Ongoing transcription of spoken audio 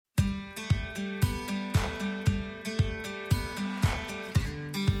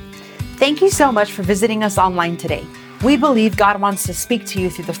Thank you so much for visiting us online today. We believe God wants to speak to you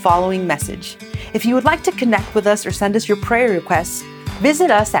through the following message. If you would like to connect with us or send us your prayer requests,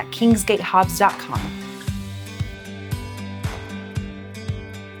 visit us at kingsgatehobbs.com.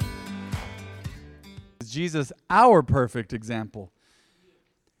 Jesus, our perfect example.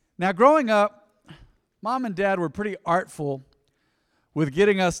 Now, growing up, Mom and Dad were pretty artful with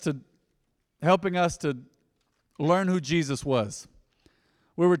helping us to learn who Jesus was.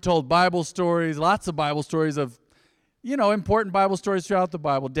 We were told Bible stories, lots of Bible stories of, important Bible stories throughout the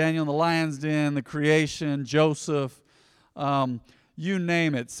Bible. Daniel in the lion's den, the creation, Joseph, you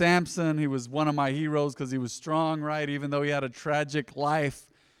name it. Samson, he was one of my heroes because he was strong, right, even though he had a tragic life.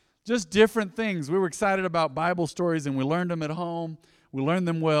 Just different things. We were excited about Bible stories, and we learned them at home. We learned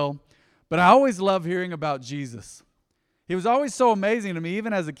them well. But I always loved hearing about Jesus. He was always so amazing to me,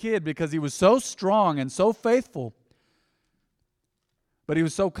 even as a kid, because he was so strong and so faithful. But he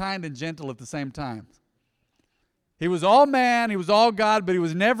was so kind and gentle at the same time. He was all man, he was all God, but he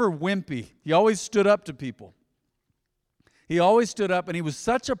was never wimpy. He always stood up to people. He always stood up, and he was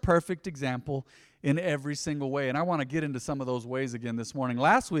such a perfect example in every single way. And I want to get into some of those ways again this morning.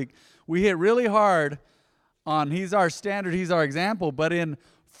 Last week, we hit really hard on he's our standard, he's our example, but in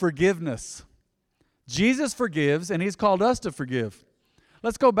forgiveness. Jesus forgives, and he's called us to forgive.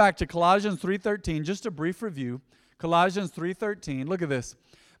 Let's go back to Colossians 3:13, just a brief review. Colossians 3:13, look at this.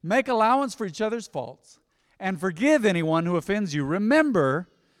 Make allowance for each other's faults and forgive anyone who offends you. Remember,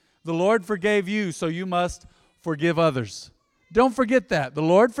 the Lord forgave you, so you must forgive others. Don't forget that. The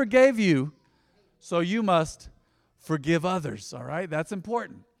Lord forgave you, so you must forgive others, all right? That's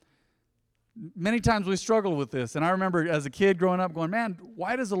important. Many times we struggle with this, and I remember as a kid growing up going, man,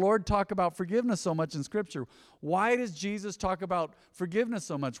 why does the Lord talk about forgiveness so much in Scripture? Why does Jesus talk about forgiveness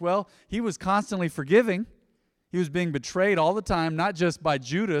so much? Well, he was constantly forgiving. He was being betrayed all the time, not just by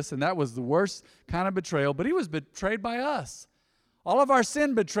Judas, and that was the worst kind of betrayal, but he was betrayed by us. All of our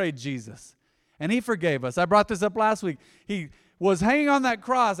sin betrayed Jesus, and he forgave us. I brought this up last week. He was hanging on that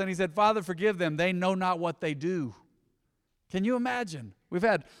cross, and he said, Father, forgive them. They know not what they do. Can you imagine? We've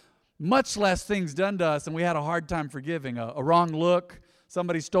had much less things done to us, and we had a hard time forgiving. A wrong look,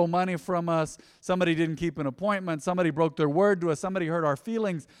 somebody stole money from us, somebody didn't keep an appointment, somebody broke their word to us, somebody hurt our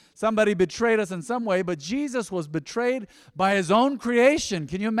feelings, somebody betrayed us in some way, but Jesus was betrayed by his own creation.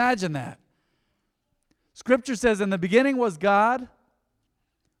 Can you imagine that? Scripture says in the beginning was God,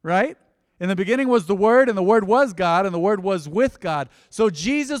 right? In the beginning was the Word, and the Word was God, and the Word was with God. So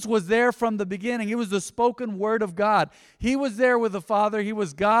Jesus was there from the beginning. He was the spoken Word of God. He was there with the Father. He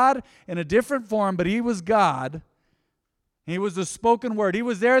was God in a different form, but he was God. He was the spoken Word. He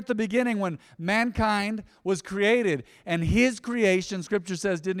was there at the beginning when mankind was created, and his creation, Scripture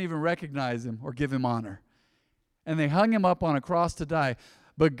says, didn't even recognize him or give him honor. And they hung him up on a cross to die.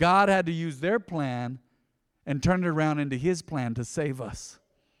 But God had to use their plan and turn it around into his plan to save us.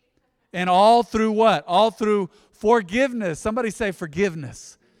 And all through what? All through forgiveness. Somebody say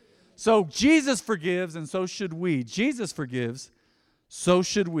forgiveness. So Jesus forgives, and so should we. Jesus forgives, so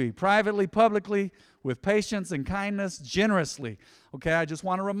should we. Privately, publicly, with patience and kindness, generously. Okay, I just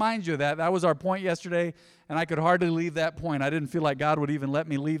want to remind you of that. That was our point yesterday, and I could hardly leave that point. I didn't feel like God would even let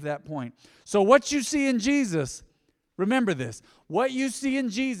me leave that point. So what you see in Jesus, remember this. What you see in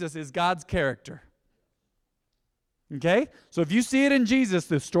Jesus is God's character. Okay? So if you see it in Jesus,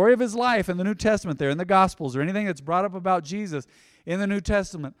 the story of his life in the New Testament there, in the Gospels, or anything that's brought up about Jesus in the New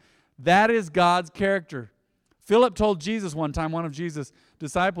Testament, that is God's character. Philip told Jesus one time, one of Jesus'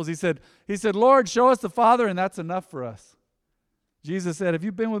 disciples, he said, Lord, show us the Father, and that's enough for us. Jesus said, have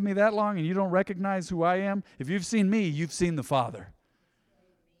you been with me that long and you don't recognize who I am? If you've seen me, you've seen the Father.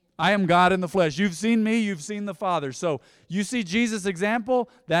 I am God in the flesh. You've seen me, you've seen the Father. So you see Jesus' example,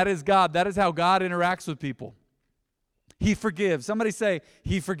 that is God. That is how God interacts with people. He forgives. Somebody say,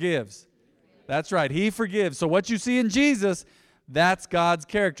 he forgives. That's right, he forgives. So what you see in Jesus, that's God's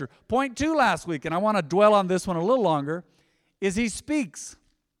character. Point 2 last week, and I want to dwell on this one a little longer, is he speaks.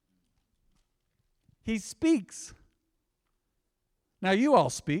 He speaks. Now you all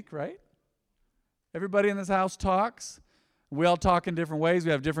speak, right? Everybody in this house talks. We all talk in different ways.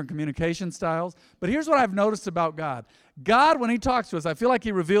 We have different communication styles. But here's what I've noticed about God. God, when he talks to us, I feel like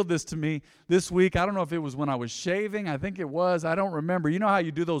he revealed this to me this week. I don't know if it was when I was shaving. I think it was. I don't remember. You know how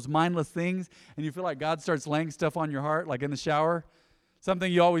you do those mindless things and you feel like God starts laying stuff on your heart, like in the shower? Something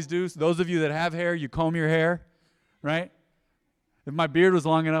you always do. So those of you that have hair, you comb your hair, right? If my beard was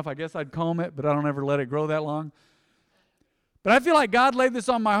long enough, I guess I'd comb it, but I don't ever let it grow that long. But I feel like God laid this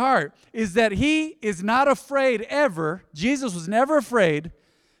on my heart, is that he is not afraid ever, Jesus was never afraid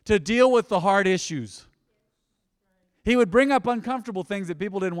to deal with the hard issues. He would bring up uncomfortable things that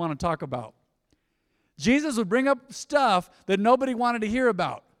people didn't want to talk about. Jesus would bring up stuff that nobody wanted to hear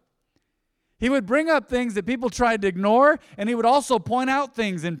about. He would bring up things that people tried to ignore, and he would also point out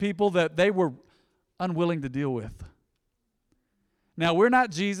things in people that they were unwilling to deal with. Now, we're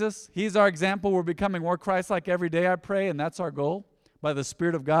not Jesus. He's our example. We're becoming more Christ-like every day, I pray, and that's our goal. By the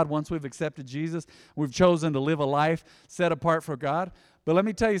Spirit of God, once we've accepted Jesus, we've chosen to live a life set apart for God. But let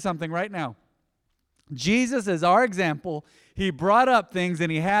me tell you something right now. Jesus is our example. He brought up things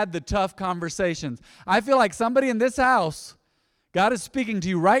and he had the tough conversations. I feel like somebody in this house, God is speaking to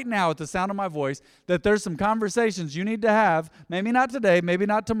you right now at the sound of my voice, that there's some conversations you need to have. Maybe not today, maybe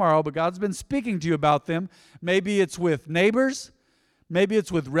not tomorrow, but God's been speaking to you about them. Maybe it's with neighbors. Maybe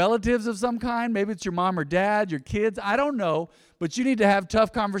it's with relatives of some kind. Maybe it's your mom or dad, your kids. I don't know, but you need to have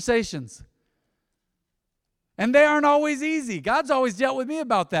tough conversations. And they aren't always easy. God's always dealt with me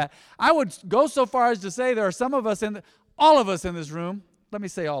about that. I would go so far as to say there are some of us, all of us in this room, let me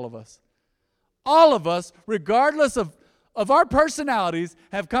say all of us, regardless of our personalities,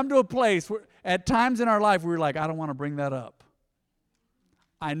 have come to a place where at times in our life we're like, I don't want to bring that up.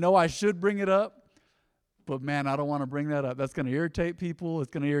 I know I should bring it up, but man, I don't want to bring that up. That's going to irritate people.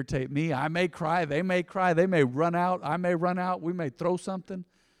 It's going to irritate me. I may cry. They may cry. They may run out. I may run out. We may throw something.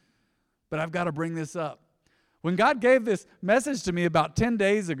 But I've got to bring this up. When God gave this message to me about 10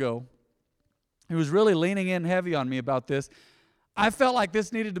 days ago, He was really leaning in heavy on me about this. I felt like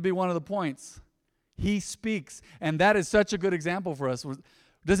this needed to be one of the points. He speaks, and that is such a good example for us.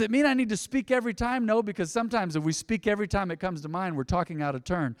 Does it mean I need to speak every time? No, because sometimes if we speak every time it comes to mind, we're talking out of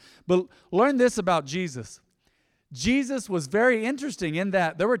turn. But learn this about Jesus. Jesus was very interesting in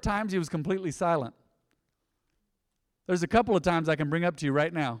that there were times He was completely silent. There's a couple of times I can bring up to you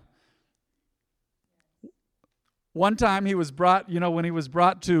right now. One time He was brought, when He was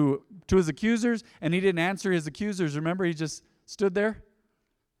brought to His accusers, and He didn't answer His accusers. Remember, He just stood there?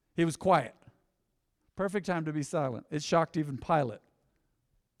 He was quiet. Perfect time to be silent. It shocked even Pilate,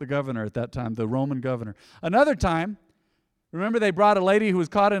 the governor at that time, the Roman governor. Another time, remember they brought a lady who was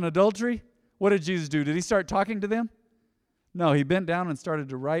caught in adultery? What did Jesus do? Did He start talking to them? No, He bent down and started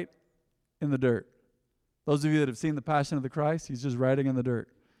to write in the dirt. Those of you that have seen The Passion of the Christ, He's just writing in the dirt.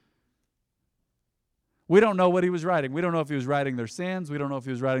 We don't know what He was writing. We don't know if He was writing their sins. We don't know if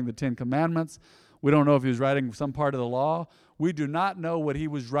He was writing the 10 Commandments. We don't know if He was writing some part of the law. We do not know what He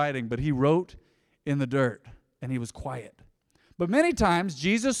was writing, but He wrote in the dirt, and He was quiet. But many times,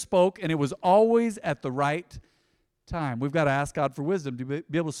 Jesus spoke, and it was always at the right time. We've got to ask God for wisdom to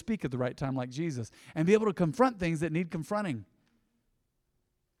be able to speak at the right time like Jesus and be able to confront things that need confronting.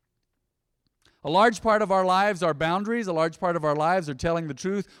 A large part of our lives are boundaries. A large part of our lives are telling the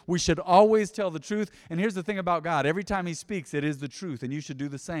truth. We should always tell the truth. And here's the thing about God. Every time He speaks, it is the truth, and you should do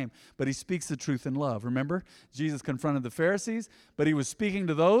the same. But He speaks the truth in love. Remember, Jesus confronted the Pharisees, but He was speaking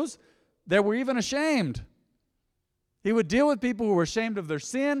to those that were even ashamed. He would deal with people who were ashamed of their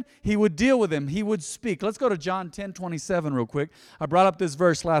sin. He would deal with them. He would speak. Let's go to John 10:27 real quick. I brought up this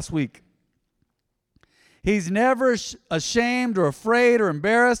verse last week. He's never ashamed or afraid or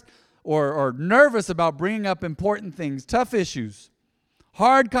embarrassed or nervous about bringing up important things, tough issues,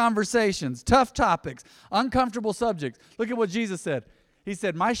 hard conversations, tough topics, uncomfortable subjects. Look at what Jesus said. He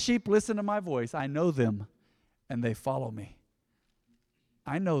said, my sheep listen to my voice. I know them, and they follow me.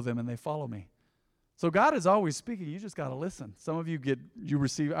 I know them, and they follow me. So God is always speaking. You just got to listen. Some of you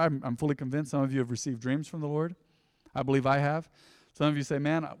receive, I'm fully convinced some of you have received dreams from the Lord. I believe I have. Some of you say,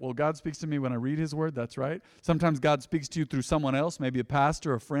 man, well, God speaks to me when I read His Word. That's right. Sometimes God speaks to you through someone else, maybe a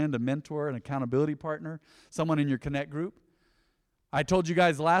pastor, a friend, a mentor, an accountability partner, someone in your Connect group. I told you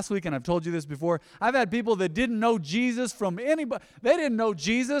guys last week, and I've told you this before, I've had people that didn't know Jesus from anybody. They didn't know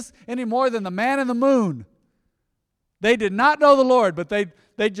Jesus any more than the man in the moon. They did not know the Lord, but they'd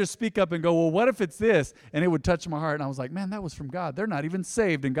just speak up and go, well, what if it's this? And it would touch my heart. And I was like, man, that was from God. They're not even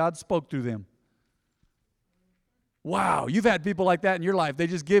saved, and God spoke through them. Wow, you've had people like that in your life. They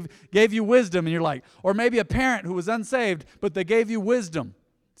just gave you wisdom, and you're like, or maybe a parent who was unsaved, but they gave you wisdom.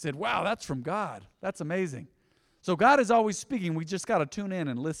 Said, wow, that's from God. That's amazing. So God is always speaking. We just got to tune in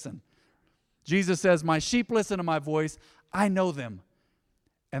and listen. Jesus says, my sheep listen to my voice. I know them,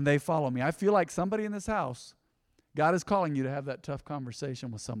 and they follow me. I feel like somebody in this house, God is calling you to have that tough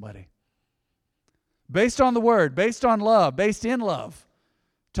conversation with somebody. Based on the Word, based on love, based in love.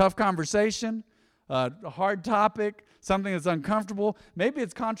 Tough conversation. A hard topic, something that's uncomfortable. Maybe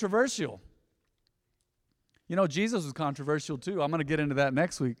it's controversial. You know, Jesus was controversial too. I'm going to get into that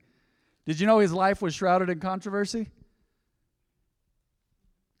next week. Did you know His life was shrouded in controversy?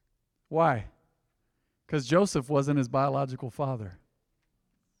 Why? Because Joseph wasn't his biological father.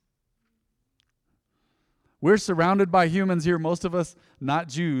 We're surrounded by humans here, most of us not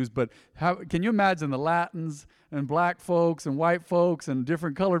Jews, but can you imagine the Latins and black folks and white folks and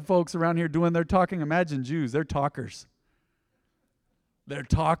different colored folks around here doing their talking? Imagine Jews, they're talkers. They're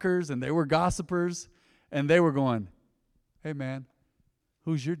talkers, and they were gossipers, and they were going, hey man,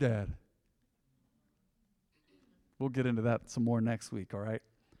 who's your dad? We'll get into that some more next week, all right?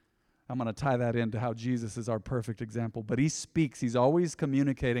 I'm going to tie that into how Jesus is our perfect example. But he speaks. He's always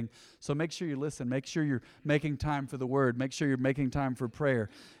communicating. So make sure you listen. Make sure you're making time for the word. Make sure you're making time for prayer.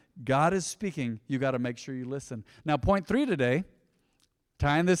 God is speaking. You got to make sure you listen. Now, point 3 today,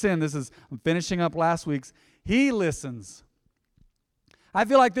 tying this in. I'm finishing up last week's. He listens. I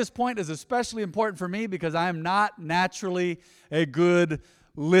feel like this point is especially important for me because I am not naturally a good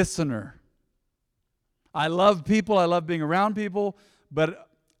listener. I love people. I love being around people. But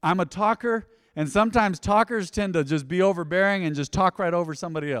I'm a talker, and sometimes talkers tend to just be overbearing and just talk right over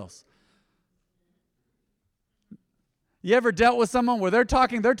somebody else. You ever dealt with someone where they're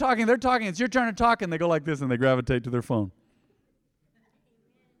talking, it's your turn to talk, and they go like this, and they gravitate to their phone?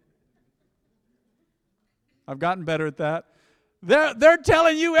 I've gotten better at that. They're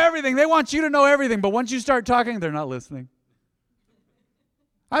telling you everything. They want you to know everything, but once you start talking, they're not listening.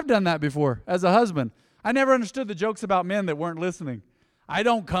 I've done that before as a husband. I never understood the jokes about men that weren't listening. I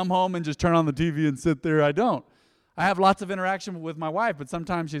don't come home and just turn on the TV and sit there. I don't. I have lots of interaction with my wife, but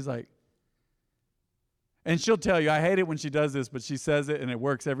sometimes she's like, and she'll tell you, I hate it when she does this, but she says it and it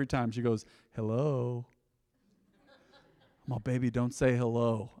works every time. She goes, hello. I'm all, baby, don't say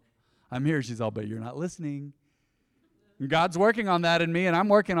hello. I'm here. She's all, but you're not listening. And God's working on that in me, and I'm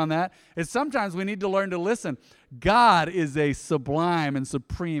working on that. Is sometimes we need to learn to listen. God is a sublime and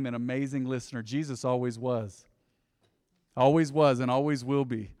supreme and amazing listener. Jesus always was. Always was and always will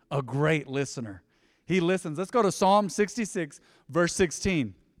be a great listener. He listens. Let's go to Psalm 66, verse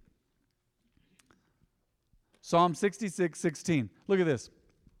 16. Psalm 66, 16. Look at this.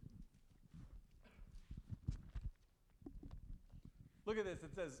 Look at this.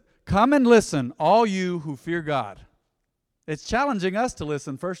 It says, come and listen, all you who fear God. It's challenging us to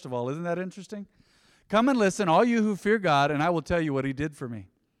listen, first of all. Isn't that interesting? Come and listen, all you who fear God, and I will tell you what he did for me.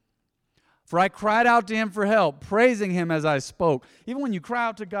 For I cried out to him for help, praising him as I spoke. Even when you cry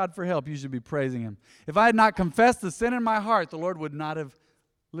out to God for help, you should be praising him. If I had not confessed the sin in my heart, the Lord would not have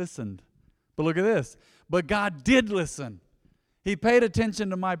listened. But look at this. But God did listen. He paid attention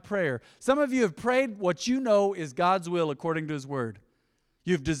to my prayer. Some of you have prayed what you know is God's will according to his word.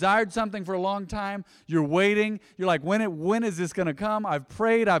 You've desired something for a long time. You're waiting. You're like, when is this going to come? I've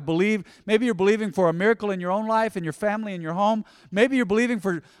prayed. I believe. Maybe you're believing for a miracle in your own life, in your family, in your home. Maybe you're believing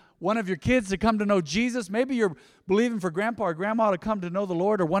for one of your kids to come to know Jesus. Maybe you're believing for grandpa or grandma to come to know the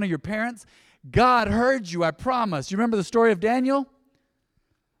Lord, or one of your parents. God heard you, I promise. You remember the story of Daniel?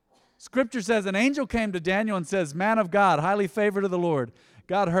 Scripture says an angel came to Daniel and says, man of God, highly favored of the Lord,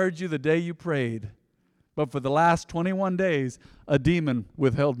 God heard you the day you prayed. But for the last 21 days, a demon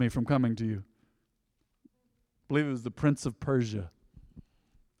withheld me from coming to you. I believe it was the prince of Persia.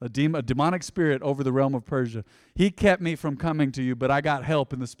 A demonic spirit over the realm of Persia. He kept me from coming to you, but I got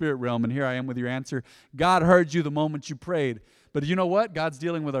help in the spirit realm, and here I am with your answer. God heard you the moment you prayed. But you know what? God's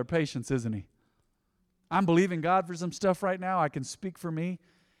dealing with our patience, isn't he? I'm believing God for some stuff right now. I can speak for me,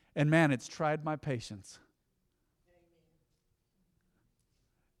 and man, it's tried my patience.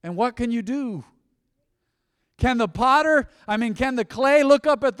 And what can you do? Can the clay look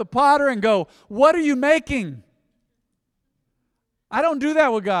up at the potter and go, what are you making? I don't do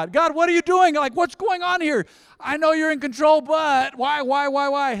that with God. God, what are you doing? Like, what's going on here? I know you're in control, but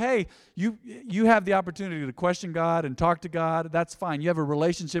why? Hey, you have the opportunity to question God and talk to God. That's fine. You have a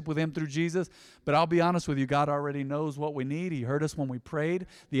relationship with him through Jesus. But I'll be honest with you, God already knows what we need. He heard us when we prayed.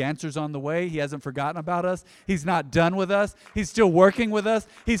 The answer's on the way. He hasn't forgotten about us. He's not done with us. He's still working with us.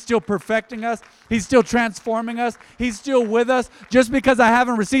 He's still perfecting us. He's still transforming us. He's still with us. Just because I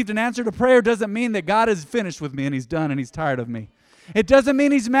haven't received an answer to prayer doesn't mean that God is finished with me and he's done and he's tired of me. It doesn't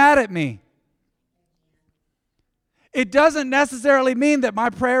mean he's mad at me. It doesn't necessarily mean that my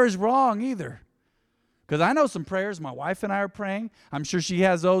prayer is wrong either. Because I know some prayers my wife and I are praying. I'm sure she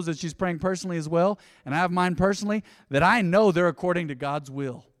has those that she's praying personally as well. And I have mine personally that I know they're according to God's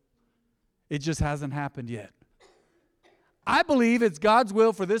will. It just hasn't happened yet. I believe it's God's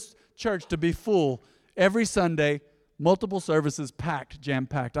will for this church to be full every Sunday, multiple services packed,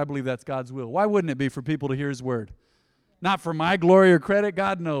 jam-packed. I believe that's God's will. Why wouldn't it be for people to hear his word? Not for my glory or credit.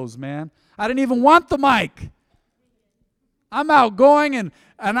 God knows, man. I didn't even want the mic. I'm outgoing and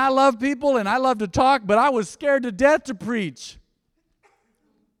I love people and I love to talk, but I was scared to death to preach.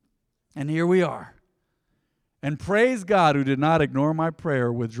 And here we are. And praise God who did not ignore my prayer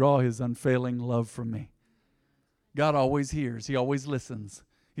or withdraw his unfailing love from me. God always hears. He always listens.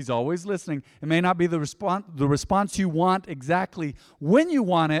 He's always listening. It may not be the response you want exactly when you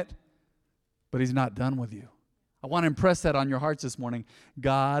want it, but He's not done with you. I want to impress that on your hearts this morning.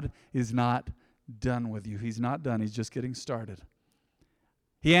 God is not done with you. He's not done. He's just getting started.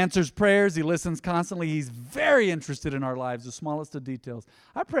 He answers prayers. He listens constantly. He's very interested in our lives, the smallest of details.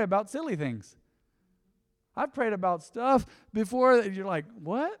 I pray about silly things. I've prayed about stuff before that you're like,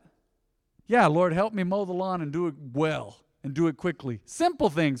 what? Yeah, Lord, help me mow the lawn and do it well and do it quickly. Simple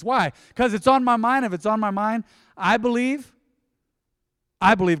things. Why? Because it's on my mind. If it's on my mind, I believe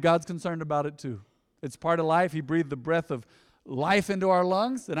God's concerned about it too. It's part of life. He breathed the breath of life into our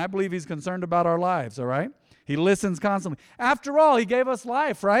lungs, and I believe He's concerned about our lives, all right? He listens constantly. After all, He gave us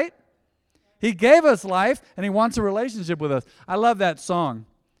life, right? He gave us life, and He wants a relationship with us. I love that song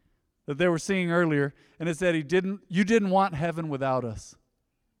that they were singing earlier, and it said, you didn't want heaven without us.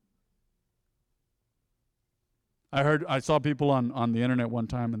 I saw people on the internet one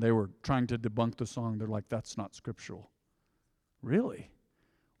time, and they were trying to debunk the song. They're like, that's not scriptural. Really?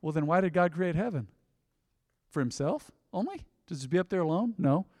 Well, then why did God create heaven? For Himself only? To just be up there alone?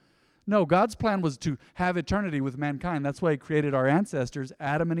 No. No, God's plan was to have eternity with mankind. That's why He created our ancestors,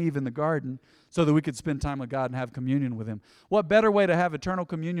 Adam and Eve, in the garden, so that we could spend time with God and have communion with Him. What better way to have eternal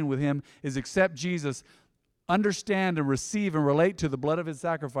communion with Him is accept Jesus, understand and receive and relate to the blood of His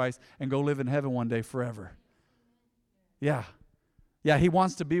sacrifice, and go live in heaven one day forever. Yeah. Yeah, He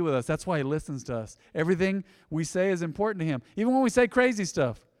wants to be with us. That's why He listens to us. Everything we say is important to Him, even when we say crazy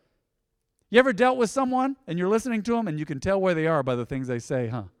stuff. You ever dealt with someone and you're listening to them and you can tell where they are by the things they say,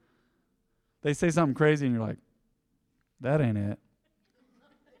 huh? They say something crazy and you're like, that ain't it.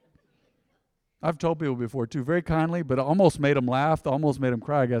 I've told people before too, very kindly, but almost made them laugh, almost made them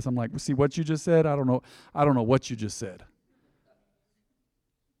cry, I guess. I'm like, see what you just said? I don't know what you just said.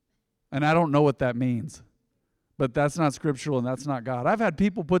 And I don't know what that means. But that's not scriptural and that's not God. I've had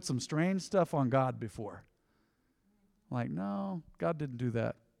people put some strange stuff on God before. Like, no, God didn't do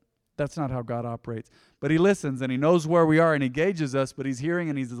that. That's not how God operates. But He listens and He knows where we are and He gauges us, but He's hearing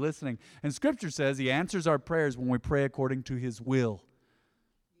and He's listening. And Scripture says He answers our prayers when we pray according to His will.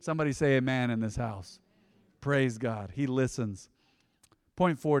 Somebody say amen in this house. Praise God. He listens.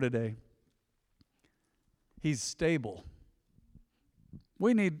 Point 4 today. He's stable.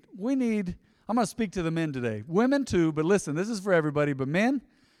 We need, I'm going to speak to the men today. Women too, but listen, this is for everybody. But men,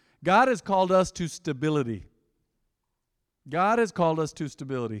 God has called us to stability. God has called us to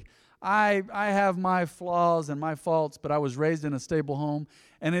stability. I have my flaws and my faults, but I was raised in a stable home,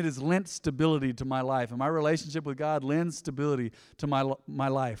 and it has lent stability to my life. And my relationship with God lends stability to my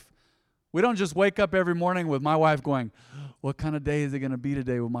life. We don't just wake up every morning with my wife going, what kind of day is it going to be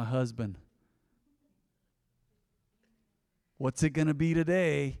today with my husband? What's it going to be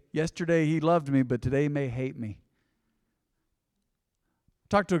today? Yesterday he loved me, but today he may hate me. I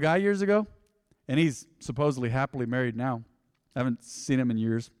talked to a guy years ago, and he's supposedly happily married now. I haven't seen him in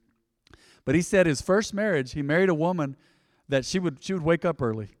years. But he said his first marriage, he married a woman that she would wake up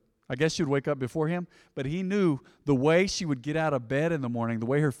early. I guess she would wake up before him. But he knew the way she would get out of bed in the morning, the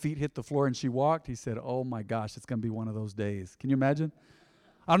way her feet hit the floor and she walked, he said, oh my gosh, it's going to be one of those days. Can you imagine?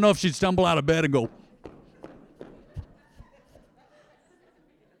 I don't know if she'd stumble out of bed and go,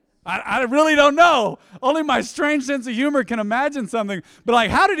 I really don't know. Only my strange sense of humor can imagine something. But like,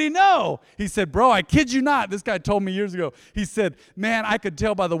 how did he know? He said, bro, I kid you not. This guy told me years ago. He said, man, I could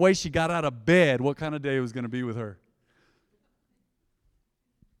tell by the way she got out of bed what kind of day it was going to be with her.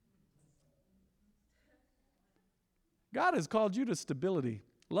 God has called you to stability.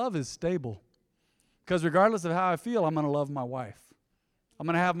 Love is stable. Because regardless of how I feel, I'm going to love my wife. I'm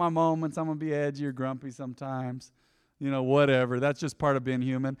going to have my moments. I'm going to be edgy or grumpy sometimes. You know, whatever. That's just part of being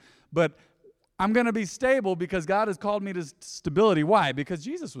human. But I'm going to be stable because God has called me to stability. Why? Because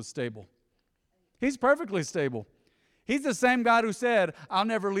Jesus was stable. He's perfectly stable. He's the same God who said, I'll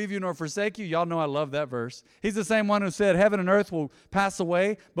never leave you nor forsake you. Y'all know I love that verse. He's the same one who said, heaven and earth will pass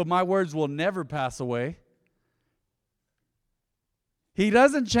away, but my words will never pass away. He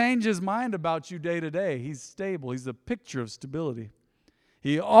doesn't change His mind about you day to day. He's stable. He's a picture of stability.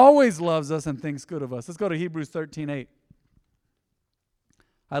 He always loves us and thinks good of us. Let's go to Hebrews 13:8.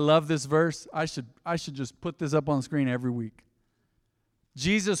 I love this verse. I should just put this up on the screen every week.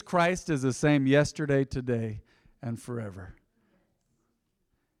 Jesus Christ is the same yesterday, today, and forever.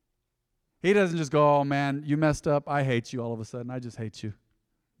 He doesn't just go, oh man, you messed up. I hate you all of a sudden. I just hate you.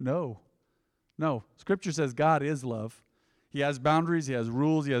 No. Scripture says God is love. He has boundaries. He has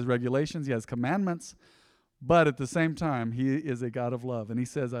rules. He has regulations. He has commandments. But at the same time, He is a God of love. And He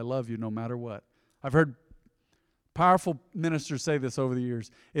says, I love you no matter what. I've heard powerful ministers say this over the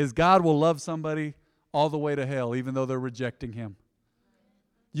years, is God will love somebody all the way to hell, even though they're rejecting him.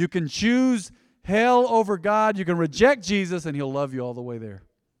 You can choose hell over God. You can reject Jesus, and he'll love you all the way there.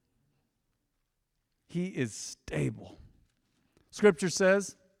 He is stable. Scripture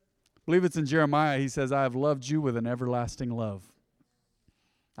says, I believe it's in Jeremiah, he says, I have loved you with an everlasting love.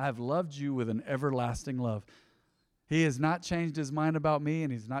 I have loved you with an everlasting love. He has not changed his mind about me,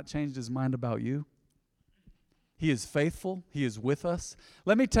 and he's not changed his mind about you. He is faithful. He is with us.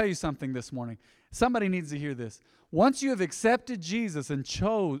 Let me tell you something this morning. Somebody needs to hear this. Once you have accepted Jesus and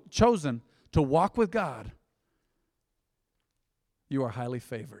chosen to walk with God, you are highly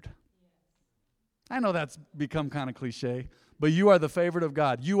favored. I know that's become kind of cliche, but you are the favorite of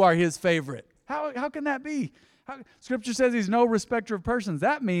God. You are his favorite. How can that be? Scripture says he's no respecter of persons.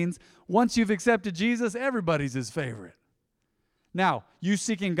 That means once you've accepted Jesus, everybody's his favorite. Now, you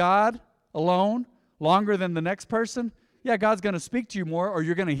seeking God alone longer than the next person, yeah, God's going to speak to you more, or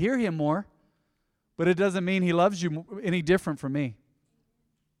you're going to hear him more, but it doesn't mean he loves you any different from me.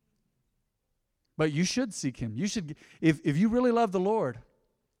 But you should seek him. You should, if you really love the Lord.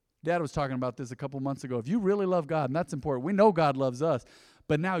 Dad was talking about this a couple months ago. If you really love God, and that's important, we know God loves us,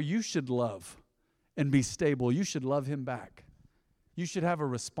 but now you should love and be stable. You should love him back. You should have a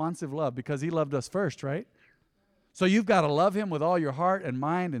responsive love because he loved us first, right? So you've got to love him with all your heart and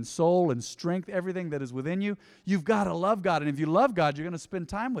mind and soul and strength, everything that is within you. You've got to love God. And if you love God, you're going to spend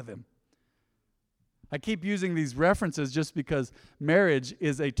time with him. I keep using these references just because marriage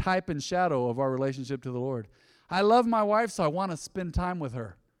is a type and shadow of our relationship to the Lord. I love my wife, so I want to spend time with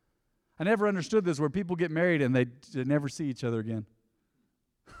her. I never understood this, where people get married and they never see each other again.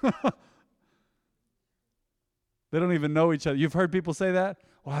 They don't even know each other. You've heard people say that?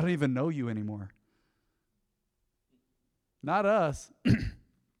 Well, I don't even know you anymore. Not us.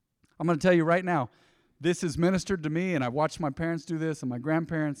 I'm going to tell you right now, this has ministered to me, and I've watched my parents do this, and my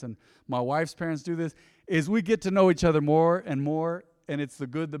grandparents and my wife's parents do this, is we get to know each other more, and it's the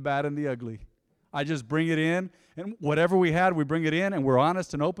good, the bad, and the ugly. I just bring it in, and whatever we had, we bring it in, and we're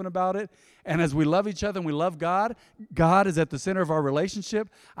honest and open about it. And as we love each other and we love God, God is at the center of our relationship.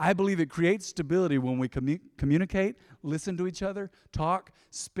 I believe it creates stability when we communicate, listen to each other, talk,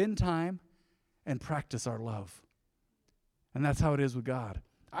 spend time, and practice our love. And that's how it is with God.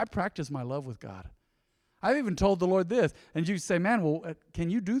 I practice my love with God. I've even told the Lord this, and you say, man, well, can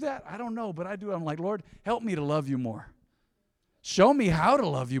you do that? I don't know, but I do. I'm like, Lord, help me to love you more. Show me how to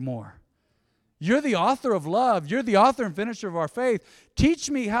love you more. You're the author of love. You're the author and finisher of our faith.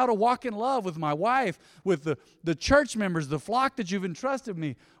 Teach me how to walk in love with my wife, with the church members, the flock that you've entrusted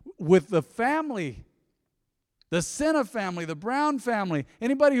me, with the family, the Sena family, the Brown family,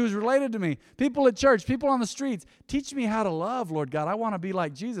 anybody who's related to me, people at church, people on the streets. Teach me how to love, Lord God. I want to be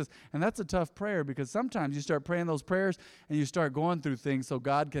like Jesus. And that's a tough prayer because sometimes you start praying those prayers and you start going through things so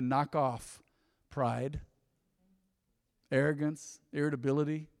God can knock off pride, arrogance,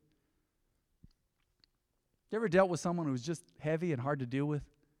 irritability. You ever dealt with someone who's just heavy and hard to deal with?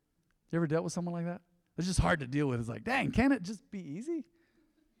 You ever dealt with someone like that? It's just hard to deal with. It's like, dang, can't it just be easy?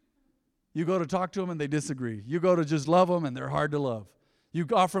 You go to talk to them and they disagree. You go to just love them and they're hard to love. You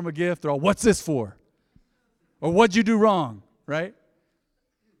offer them a gift, they're all, what's this for? Or what'd you do wrong, right?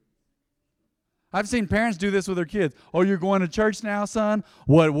 I've seen parents do this with their kids. Oh, you're going to church now, son?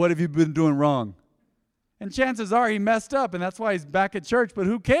 What have you been doing wrong? And chances are he messed up and that's why he's back at church, but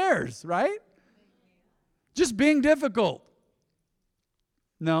who cares, right? Just being difficult.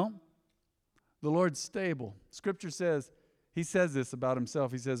 No. The Lord's stable. Scripture says, he says this about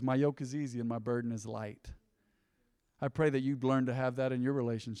himself. He says, my yoke is easy and my burden is light. I pray that you learn to have that in your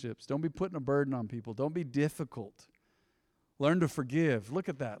relationships. Don't be putting a burden on people. Don't be difficult. Learn to forgive. Look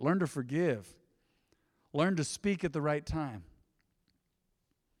at that. Learn to forgive. Learn to speak at the right time.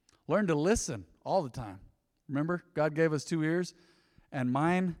 Learn to listen all the time. Remember, God gave us 2 ears, and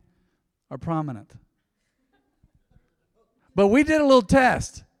mine are prominent. But we did a little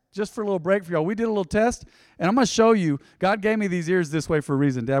test. Just for a little break for y'all, we did a little test, and I'm going to show you. God gave me these ears this way for a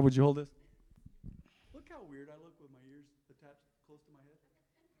reason. Dad, would you hold this? Look how weird I look with my ears attached close to my head.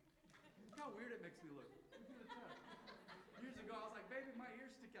 Look how weird it makes me look. Look at the touch. Years ago, I was like, baby, my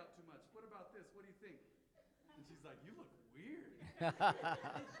ears stick out too much. What about this? What do you think? And she's like, you look weird. She's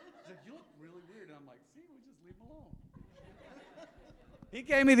like, you look really weird. And I'm like, see, we just leave them alone. He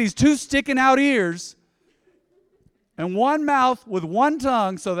gave me these 2 sticking out ears and 1 mouth with 1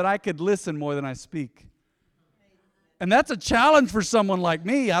 tongue so that I could listen more than I speak. And that's a challenge for someone like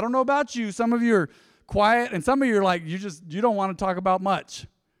me. I don't know about you. Some of you are quiet, and some of you are like, you don't want to talk about much.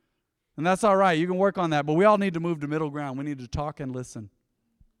 And that's all right. You can work on that. But we all need to move to middle ground. We need to talk and listen.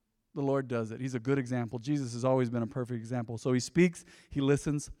 The Lord does it. He's a good example. Jesus has always been a perfect example. So he speaks, he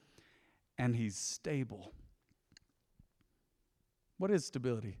listens, and he's stable. What is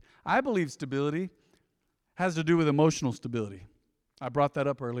stability? I believe stability has to do with emotional stability. I brought that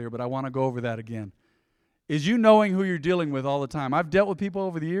up earlier, but I want to go over that again. Is you knowing who you're dealing with all the time. I've dealt with people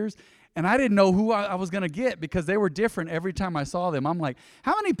over the years, and I didn't know who I was going to get because they were different every time I saw them. I'm like,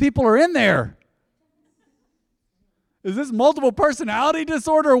 how many people are in there? Is this multiple personality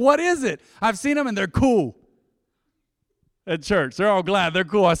disorder or what is it? I've seen them and they're cool at church. They're all glad. They're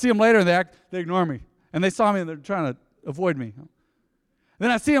cool. I see them later and they ignore me. And they saw me and they're trying to avoid me. Then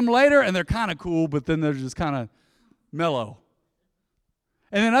I see them later and they're kind of cool, but then they're just kind of mellow.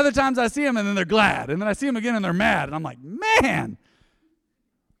 And then other times I see them and then they're glad. And then I see them again and they're mad. And I'm like, man,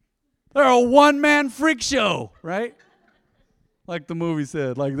 they're a one-man freak show, right? Like the movie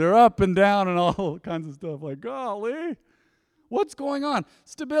said, like they're up and down and all kinds of stuff. Like, golly, what's going on?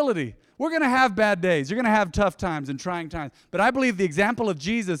 Stability. We're going to have bad days. You're going to have tough times and trying times. But I believe the example of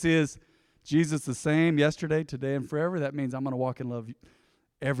Jesus is Jesus the same yesterday, today, and forever. That means I'm going to walk in love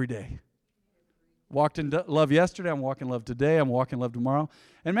every day. Walked in love yesterday. I'm walking love today. I'm walking love tomorrow.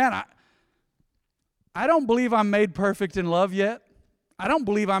 And man, I don't believe I'm made perfect in love yet. I don't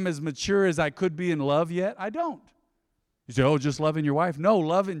believe I'm as mature as I could be in love yet. I don't. You say, oh, just loving your wife. No,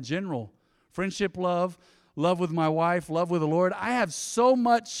 love in general. Friendship love, love with my wife, love with the Lord. I have so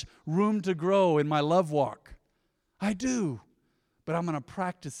much room to grow in my love walk. I do. But I'm going to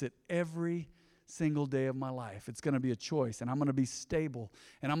practice it every single day of my life. It's going to be a choice, and I'm going to be stable,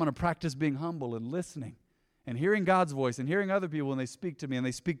 and I'm going to practice being humble and listening and hearing God's voice and hearing other people when they speak to me and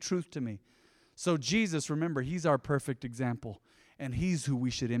they speak truth to me. So Jesus, remember, he's our perfect example, and he's who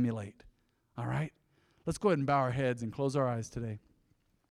we should emulate. All right? Let's go ahead and bow our heads and close our eyes today.